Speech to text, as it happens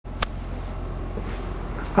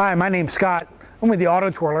Hi, my name's Scott. I'm with the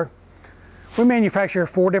AutoTwirler. We manufacture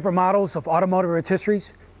 4 different models of automotive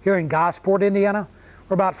rotisseries here in Gosport, Indiana.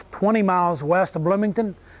 We're about 20 miles west of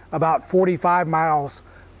Bloomington, about 45 miles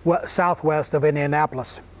southwest of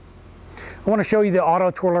Indianapolis. I want to show you the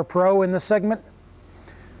AutoTwirler PRO in this segment.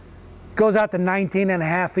 It goes out to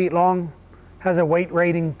 19.5 feet long, has a weight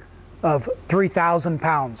rating of 3,000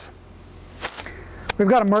 pounds. We've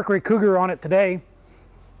got a Mercury Cougar on it today.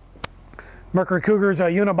 Mercury Cougar is a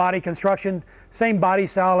unibody construction, same body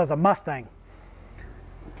style as a Mustang.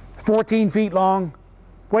 14 feet long,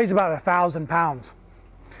 weighs about 1,000 pounds.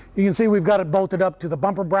 You can see we've got it bolted up to the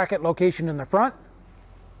bumper bracket location in the front.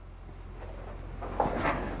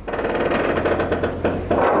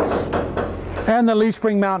 And the leaf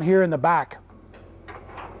spring mount here in the back.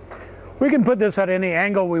 We can put this at any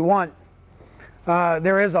angle we want.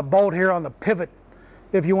 There is a bolt here on the pivot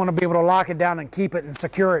if you want to be able to lock it down and keep it and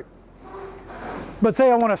secure it. But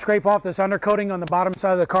say I want to scrape off this undercoating on the bottom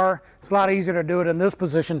side of the car, it's a lot easier to do it in this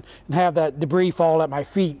position and have that debris fall at my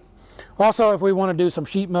feet. Also, if we want to do some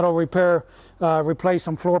sheet metal repair, replace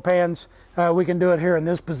some floor pans, we can do it here in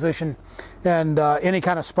this position. And any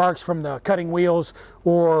kind of sparks from the cutting wheels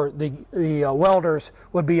or the welders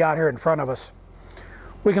would be out here in front of us.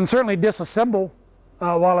 We can certainly disassemble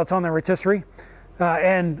while it's on the rotisserie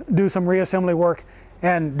and do some reassembly work.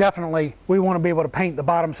 And definitely, we want to be able to paint the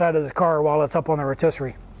bottom side of the car while it's up on the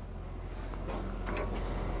rotisserie.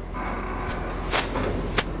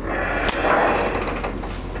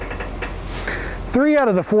 Three out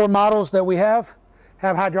of the 4 models that we have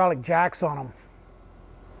hydraulic jacks on them.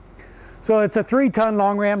 So it's a 3-ton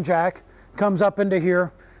long ram jack, comes up into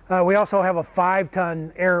here. We also have a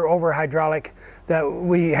 5-ton air over hydraulic that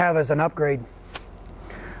we have as an upgrade.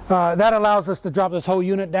 That allows us to drop this whole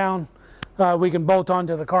unit down. We can bolt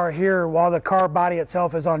onto the car here while the car body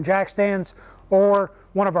itself is on jack stands or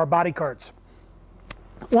one of our body carts.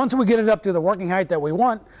 Once we get it up to the working height that we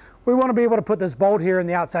want to be able to put this bolt here in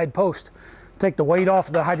the outside post, take the weight off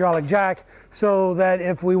of the hydraulic jack so that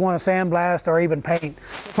if we want to sandblast or even paint,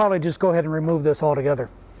 we'll probably just go ahead and remove this altogether.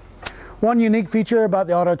 One unique feature about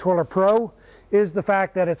the AutoTwirler PRO is the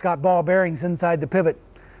fact that it's got ball bearings inside the pivot.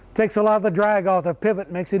 Takes a lot of the drag off the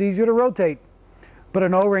pivot, makes it easier to rotate. Put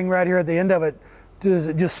an O-ring right here at the end of it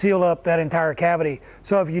to just seal up that entire cavity.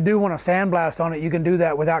 So if you do want to sandblast on it, you can do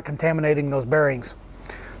that without contaminating those bearings.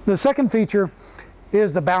 The second feature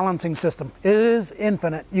is the balancing system. It is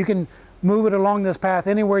infinite. You can move it along this path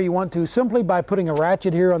anywhere you want to simply by putting a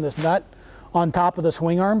ratchet here on this nut on top of the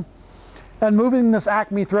swing arm and moving this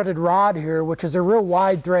Acme threaded rod here, which is a real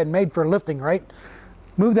wide thread made for lifting, right?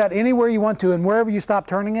 Move that anywhere you want to, and wherever you stop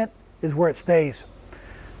turning it is where it stays.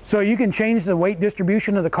 So you can change the weight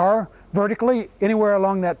distribution of the car vertically anywhere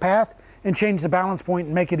along that path and change the balance point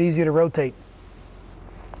and make it easier to rotate.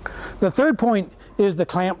 The third point is the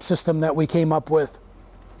clamp system that we came up with.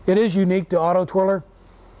 It is unique to AutoTwirler,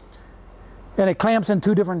 and it clamps in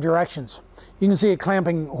 2 different directions. You can see it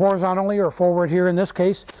clamping horizontally or forward here in this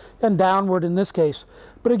case and downward in this case,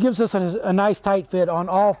 but it gives us a nice tight fit on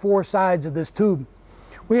all 4 sides of this tube.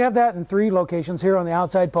 We have that in 3 locations, here on the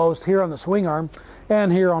outside post, here on the swing arm,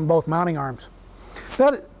 and here on both mounting arms.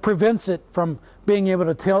 That prevents it from being able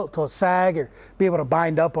to tilt or sag or be able to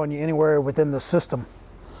bind up on you anywhere within the system.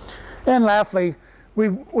 And lastly,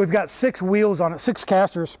 we've got 6 wheels on it, 6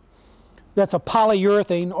 casters. That's a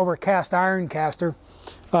polyurethane over cast iron caster.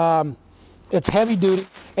 It's heavy duty,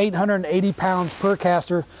 880 pounds per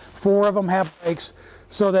caster. 4 of them have brakes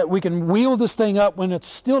so that we can wheel this thing up when it's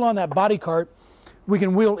still on that body cart. We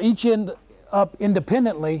can wheel each end up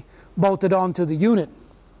independently, bolted onto the unit.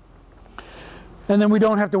 And then we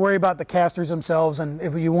don't have to worry about the casters themselves, and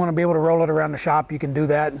if you want to be able to roll it around the shop, you can do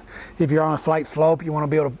that. If you're on a flight slope, you want to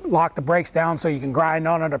be able to lock the brakes down so you can grind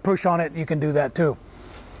on it or push on it, you can do that too.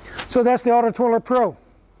 So that's the AutoTwirler PRO.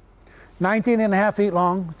 19.5 feet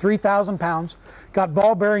long, 3,000 pounds, got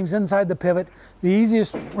ball bearings inside the pivot, the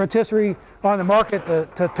easiest rotisserie on the market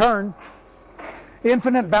to turn,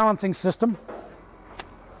 infinite balancing system,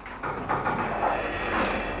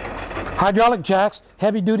 hydraulic jacks,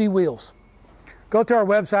 heavy-duty wheels. Go to our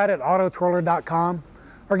website at autotwirler.com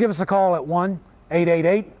or give us a call at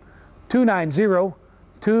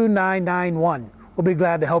 1-888-290-2991. We'll be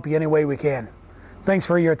glad to help you any way we can. Thanks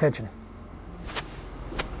for your attention.